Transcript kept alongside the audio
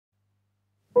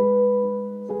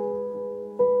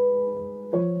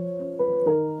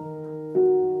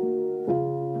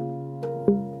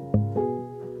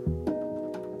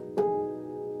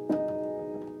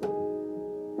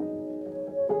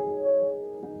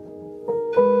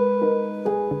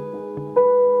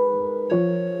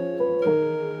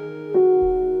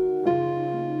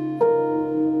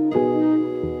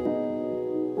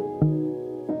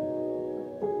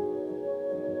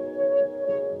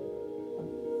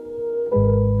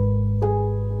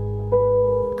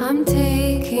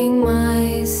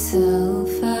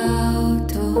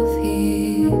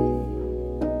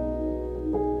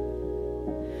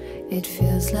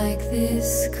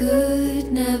this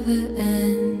could never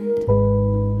end.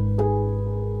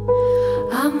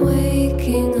 I'm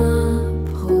waking up,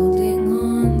 holding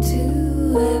on to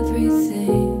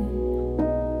everything,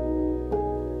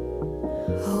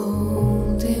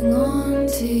 holding on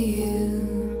to you,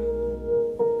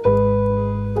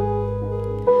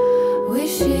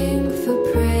 wishing for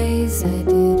praise I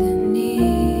didn't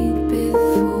need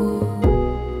before.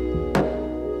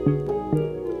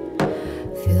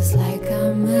 Feels like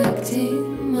I'm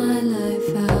acting my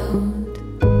life out.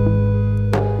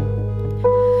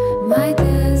 My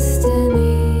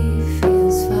destiny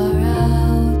feels far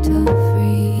out of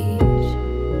reach.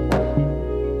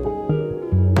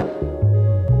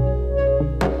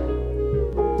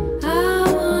 I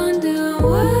wonder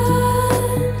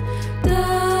when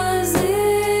does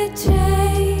it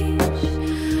change?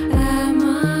 Am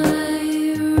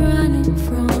I running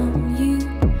from you?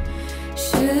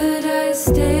 Should I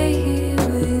stay here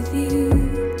with you?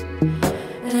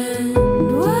 And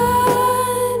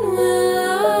when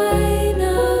will I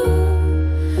know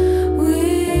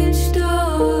which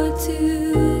door to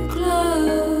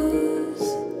close?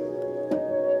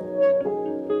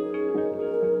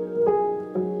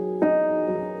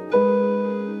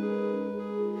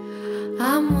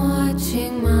 I'm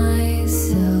watching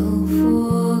myself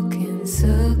walk in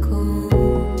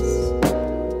circles.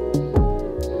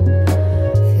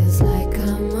 Feels like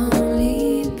I'm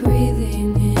only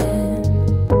breathing in.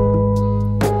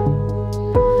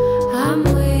 I'm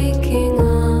waking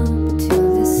up to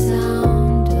the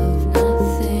sound of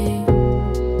nothing.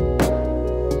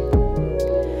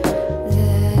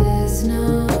 There's no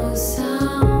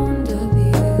sound of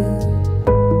you.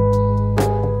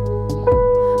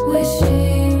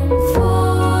 Wishing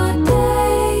for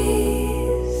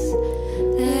days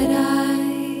that I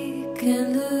can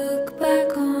look back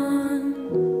on.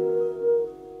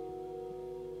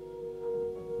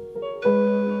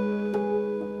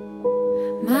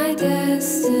 My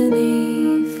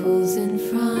destiny falls in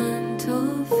front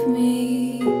of me.